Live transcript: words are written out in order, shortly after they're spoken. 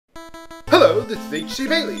Hello, this is HC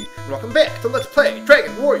Bailey, and welcome back to Let's Play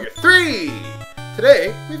Dragon Warrior 3!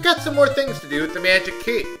 Today, we've got some more things to do with the magic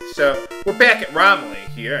key. So, we're back at Romilly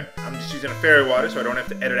here, and I'm just using a fairy water so I don't have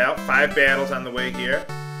to edit out 5 battles on the way here.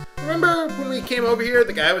 Remember when we came over here,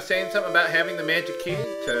 the guy was saying something about having the magic key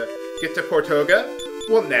to get to Portoga?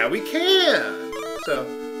 Well, now we can! So,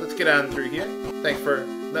 let's get on through here. Thanks for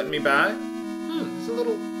letting me by. There's a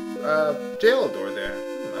little, jail door there.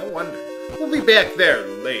 I wonder. We'll be back there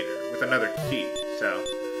later with another key, so...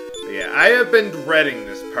 But yeah, I have been dreading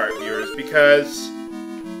this part, viewers, because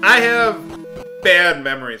I have bad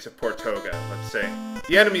memories of Portoga, let's say.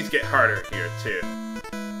 The enemies get harder here, too.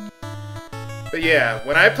 But yeah,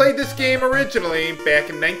 when I played this game originally, back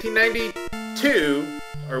in 1992,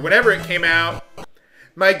 or whenever it came out,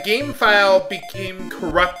 my game file became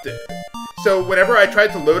corrupted. So whenever I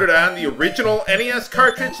tried to load it on the original NES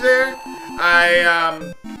cartridge there,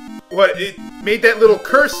 it made that little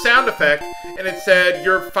curse sound effect, and it said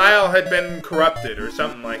your file had been corrupted or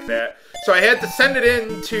something like that. So I had to send it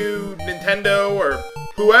in to Nintendo or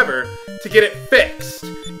whoever to get it fixed.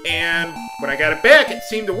 And when I got it back, it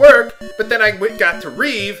seemed to work, but then I got to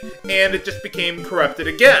Reeve, and it just became corrupted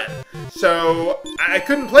again. So I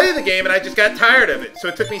couldn't play the game, and I just got tired of it. So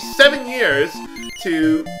it took me 7 years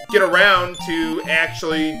to get around to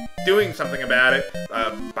actually doing something about it,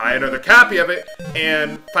 buy another copy of it,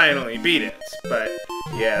 and finally beat it. But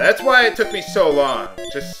yeah, that's why it took me so long.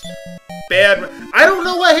 Just bad. I don't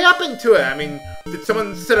know what happened to it. I mean, did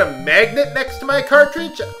someone set a magnet next to my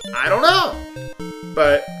cartridge? I don't know.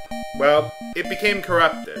 But, well, it became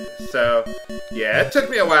corrupted. So, yeah, it took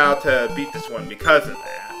me a while to beat this one because of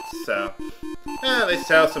that. So, they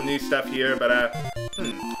sell some new stuff here, but,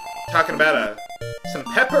 talking about some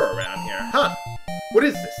pepper around here. Huh. What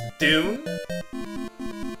is this, Dune?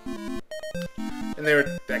 And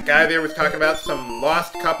that guy there was talking about some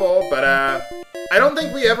lost couple, but, I don't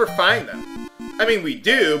think we ever find them. I mean, we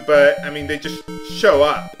do, but, I mean, they just show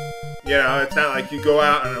up. You know, it's not like you go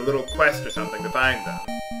out on a little quest or something to find them.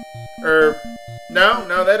 No,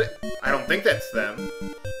 I don't think that's them.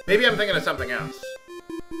 Maybe I'm thinking of something else.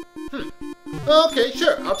 Okay,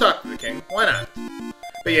 sure, I'll talk to the king. Why not?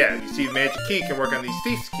 But yeah, you see the magic key can work on these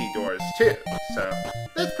thief's key doors, too. So,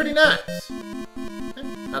 that's pretty nice. Okay,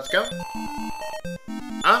 let's go.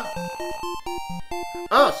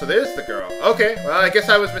 Oh, so there's the girl. Okay, well, I guess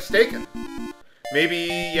I was mistaken. Maybe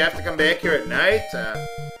you have to come back here at night?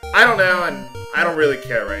 I don't know, and I don't really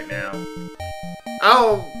care right now.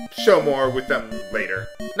 I'll show more with them later.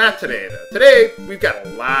 Not today, though. Today, we've got a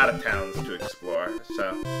lot of towns to explore,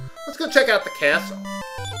 so let's go check out the castle.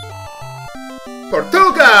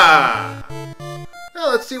 Portoga! Now,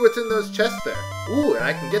 let's see what's in those chests there. Ooh, and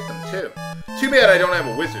I can get them, too. Too bad I don't have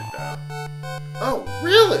a wizard, though. Oh,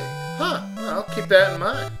 really? Huh. Well, I'll keep that in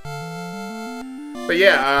mind. But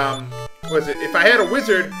yeah, if I had a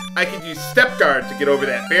wizard, I could use step guard to get over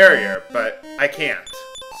that barrier, but I can't.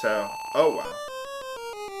 So, oh well.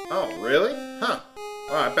 Oh, really? Huh.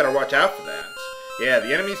 Well, I better watch out for that. Yeah,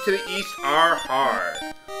 the enemies to the east are hard.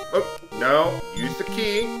 Oh, no. Use the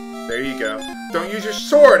key. There you go. Don't use your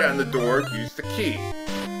sword on the door. Use the key.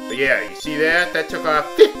 But yeah, you see that? That took off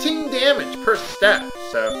 15 damage per step.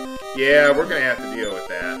 So, yeah, we're going to have to deal with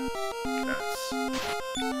that. Nuts.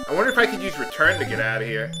 I wonder if I could use return to get out of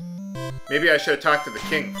here. Maybe I should have talked to the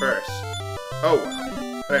king first. Oh,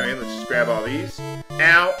 well. But anyway, let's just grab all these.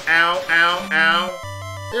 Ow, ow, ow, ow.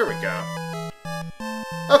 There we go.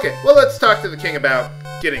 Okay, well, let's talk to the king about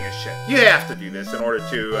getting a ship. You have to do this in order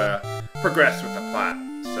to progress with the plot.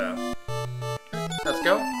 So, let's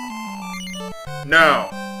go. No.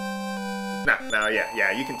 No,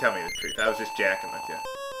 yeah, you can tell me the truth. I was just jacking with you.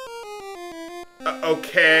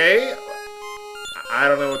 Okay. I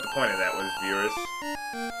don't know what the point of that was, viewers.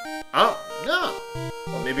 Oh, no.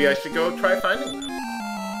 Well, maybe I should go try finding them.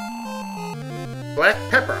 Black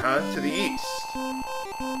pepper, huh? To the east.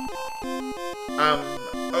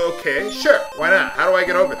 Okay, sure. Why not? How do I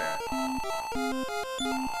get over there?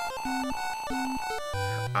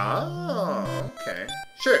 Oh, okay.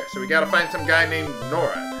 Sure, so we gotta find some guy named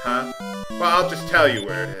Norad, huh? Well, I'll just tell you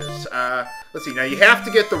where it is. Let's see. Now, you have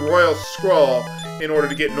to get the Royal Scroll in order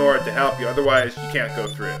to get Norad to help you. Otherwise, you can't go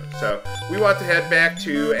through. So, we want to head back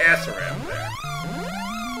to Asaram there.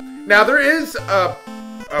 Now, there is a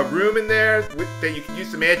room in there that you can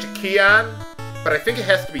use the magic key on, but I think it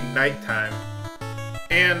has to be nighttime.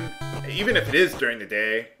 And even if it is during the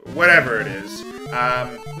day, whatever it is,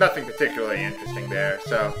 nothing particularly interesting there,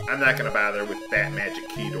 so I'm not going to bother with that magic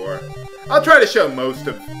key door. I'll try to show most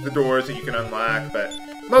of the doors that you can unlock, but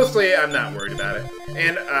mostly I'm not worried about it.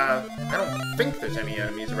 And I don't think there's any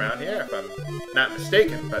enemies around here, if I'm not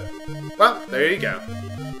mistaken, but, well, there you go.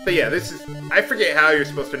 But yeah, this is, I forget how you're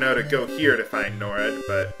supposed to know to go here to find NORAD,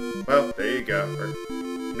 but, well, there you go. Or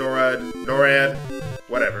NORAD,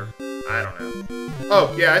 whatever. I don't know.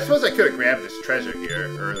 Oh, yeah, I suppose I could have grabbed this treasure here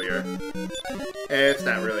earlier. It's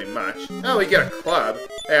not really much. Oh, we get a club.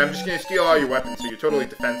 Hey, I'm just gonna steal all your weapons so you're totally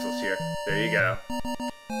defenseless here. There you go.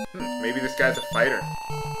 Maybe this guy's a fighter.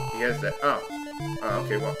 He has that. Oh,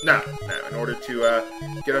 okay, well, no. In order to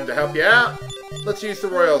get him to help you out, let's use the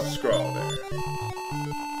Royal Scroll there.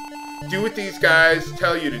 Do what these guys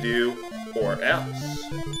tell you to do, or else.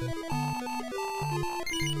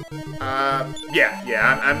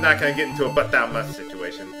 Yeah, I'm not gonna get into a butt-down-must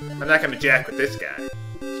situation. I'm not gonna jack with this guy.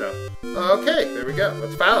 So, okay, there we go.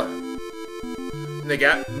 Let's follow him. And they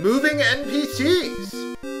got moving NPCs.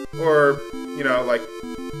 Or, you know, like,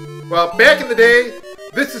 well, back in the day,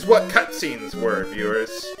 this is what cutscenes were,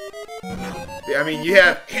 viewers. I mean, you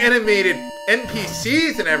have animated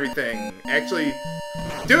NPCs and everything, actually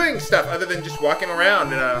doing stuff other than just walking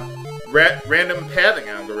around in a random pathing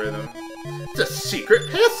algorithm. It's a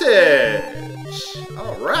secret passage!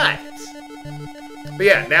 Alright! But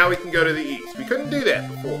yeah, now we can go to the east. We couldn't do that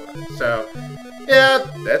before. So, yeah,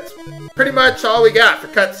 that's pretty much all we got for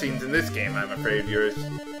cutscenes in this game, I'm afraid, viewers.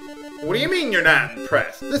 What do you mean you're not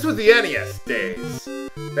impressed? This was the NES days.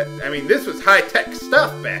 I mean, this was high-tech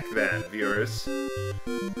stuff back then, viewers.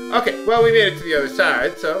 Okay, well, we made it to the other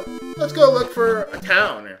side, so let's go look for a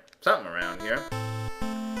town or something around here.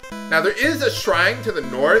 Now, there is a shrine to the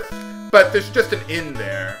north, but there's just an inn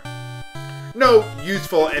there. No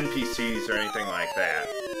useful NPCs or anything like that.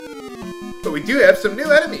 But we do have some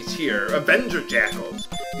new enemies here, Avenger Jackals.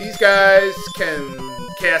 These guys can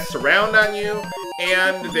cast Surround on you,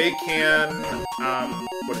 and they can,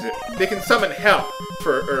 they can summon help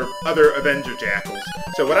for other Avenger Jackals.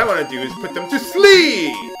 So what I want to do is put them to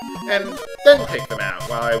sleep, and then take them out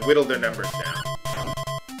while I whittle their numbers down.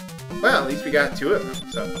 Well, at least we got 2 of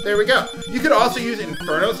them, so there we go. You could also use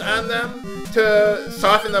Infernos on them to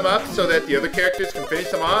soften them up so that the other characters can finish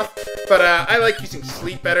them off. But I like using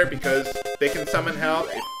Sleep better because they can summon help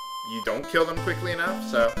if you don't kill them quickly enough,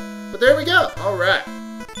 so. But there we go, alright.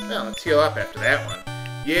 Well, let's heal up after that one.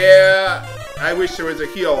 Yeah, I wish there was a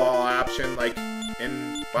heal all option like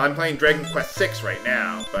in, well, I'm playing Dragon Quest VI right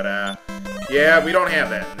now, but yeah, we don't have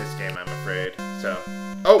that in this game, I'm afraid, so,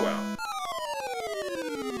 oh well.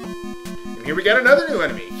 And here we got another new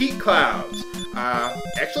enemy, Heat Clouds.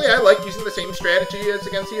 Actually, I like using the same strategy as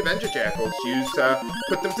against the Avenger Jackals.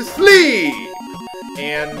 Put them to sleep!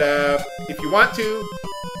 And, if you want to...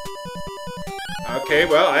 Okay,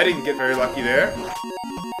 well, I didn't get very lucky there.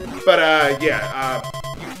 But, yeah,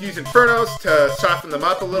 you can use Infernos to soften them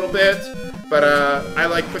up a little bit. But, I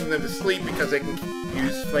like putting them to sleep because they can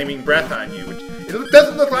use Flaming Breath on you, which it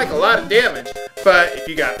doesn't look like a lot of damage, but if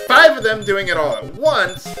you got 5 of them doing it all at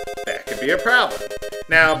once, that could be a problem.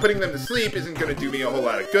 Now, putting them to sleep isn't going to do me a whole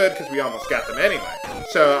lot of good because we almost got them anyway.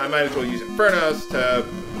 So I might as well use Infernos to,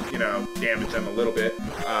 you know, damage them a little bit.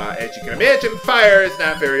 As you can imagine, fire is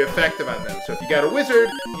not very effective on them. So if you got a wizard,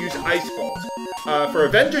 use Ice Bolt. For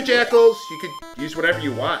Avenger Jackals, you could use whatever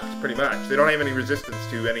you want, pretty much. They don't have any resistance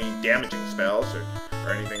to any damaging spells or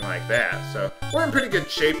anything like that. So we're in pretty good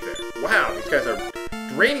shape there. Wow, these guys are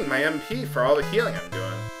draining my MP for all the healing I'm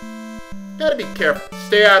doing. Gotta be careful.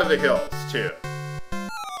 Stay out of the hills, too.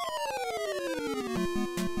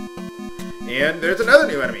 And there's another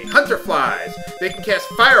new enemy, Hunter Flies. They can cast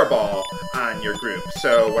Fireball on your group.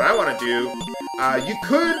 So what I want to do, you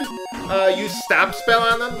could use Stop Spell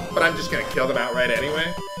on them, but I'm just going to kill them outright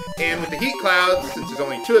anyway. And with the Heat Clouds, since there's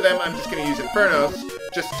only 2 of them, I'm just going to use Infernos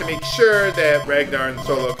just to make sure that Ragnar and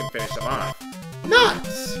Solo can finish them off.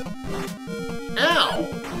 Nuts! Ow!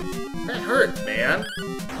 That hurts, man.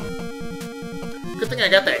 Good thing I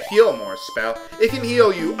got that Heal More spell. It can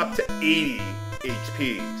heal you up to 80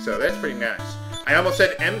 HP, so that's pretty nice. I almost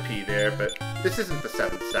said MP there, but this isn't the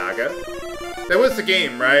 7th Saga. That was the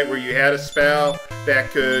game, right, where you had a spell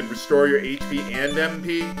that could restore your HP and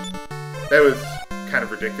MP? That was kind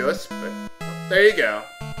of ridiculous, but there you go.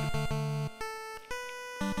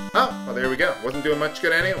 Oh, well there we go. Wasn't doing much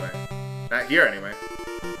good anyway. Not here anyway.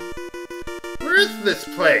 Where is this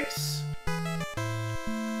place?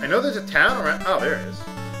 I know there's a town around... Oh, there it is.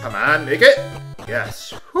 Come on, make it!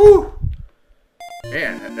 Yes. Whew!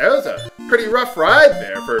 Man, that was a pretty rough ride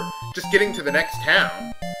there for just getting to the next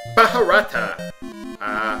town. Baharata.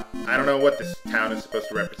 I don't know what this town is supposed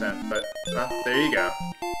to represent, but, well, there you go.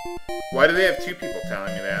 Why do they have 2 people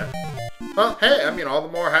telling me that? Well, hey, I mean, all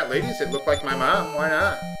the more hot ladies that look like my mom, why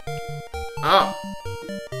not? Oh.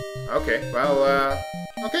 Okay, well,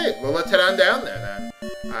 okay, well, let's head on down there, then.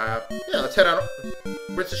 Yeah, let's head on...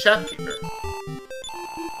 Where's the shopkeeper?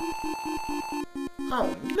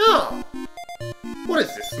 Oh, no! What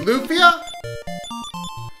is this, Lufia?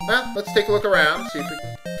 Well, let's take a look around, see if we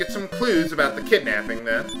can get some clues about the kidnapping,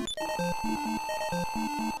 then.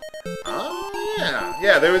 Oh, yeah.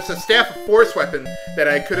 Yeah, there was a staff of force weapon that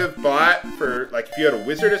I could have bought for, like, if you had a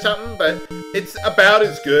wizard or something, but it's about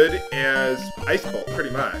as good as Ice Bolt, pretty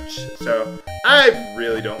much. So, I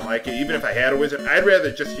really don't like it. Even if I had a wizard, I'd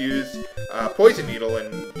rather just use Poison Needle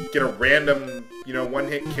and get a random, you know,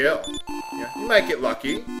 one-hit kill. Yeah, you might get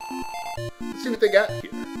lucky. Let's see what they got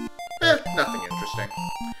here. Nothing interesting.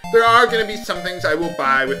 There are going to be some things I will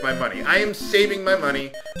buy with my money. I am saving my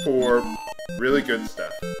money for really good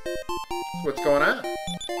stuff. So what's going on?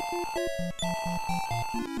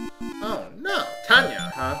 Oh, no.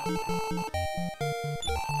 Tanya, huh?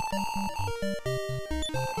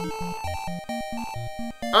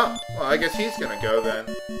 Oh, well, I guess he's going to go then.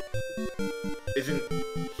 Isn't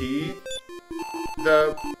he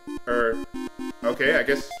the... okay, I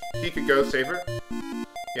guess he could go save her.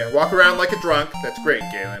 Yeah, walk around like a drunk. That's great,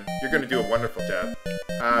 Galen. You're gonna do a wonderful job.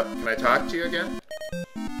 Can I talk to you again?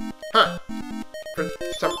 Huh.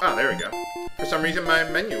 Oh, there we go. For some reason, my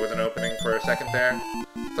menu wasn't opening for a second there.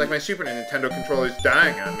 It's like my Super Nintendo controller's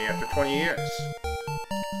dying on me after 20 years.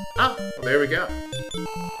 Oh, well, there we go.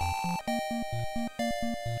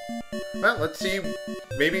 Well, let's see.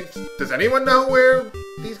 Maybe, does anyone know where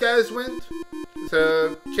these guys went?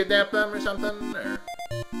 To kidnap them or something? Or...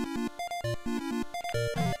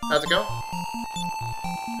 How's it going?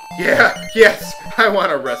 Yeah, yes, I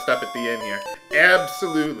want to rest up at the inn here.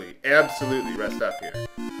 Absolutely, absolutely rest up here.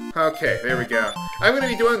 Okay, there we go. I'm going to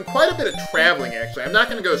be doing quite a bit of traveling, actually. I'm not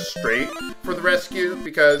going to go straight for the rescue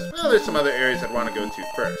because, well, there's some other areas I'd want to go to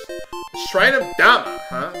first. Shrine of Dama,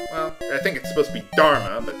 huh? Well, I think it's supposed to be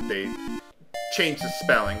Dharma, but they changed the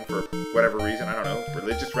spelling for whatever reason. I don't know.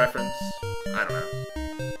 Religious reference? I don't know.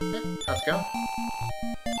 Yeah, how's it going?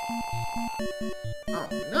 Oh,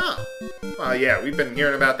 no. Well, yeah, we've been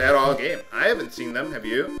hearing about that all game. I haven't seen them, have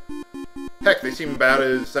you? Heck, they seem about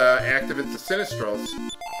as active as the Sinistrals.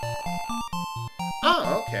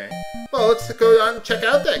 Oh, okay. Well, let's go on and check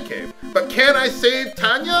out that cave. But can I save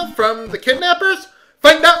Tanya from the kidnappers?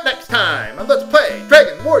 Find out next time on Let's Play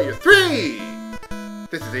Dragon Warrior 3!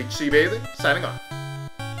 This is HC Bailey, signing off.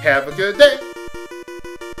 Have a good day!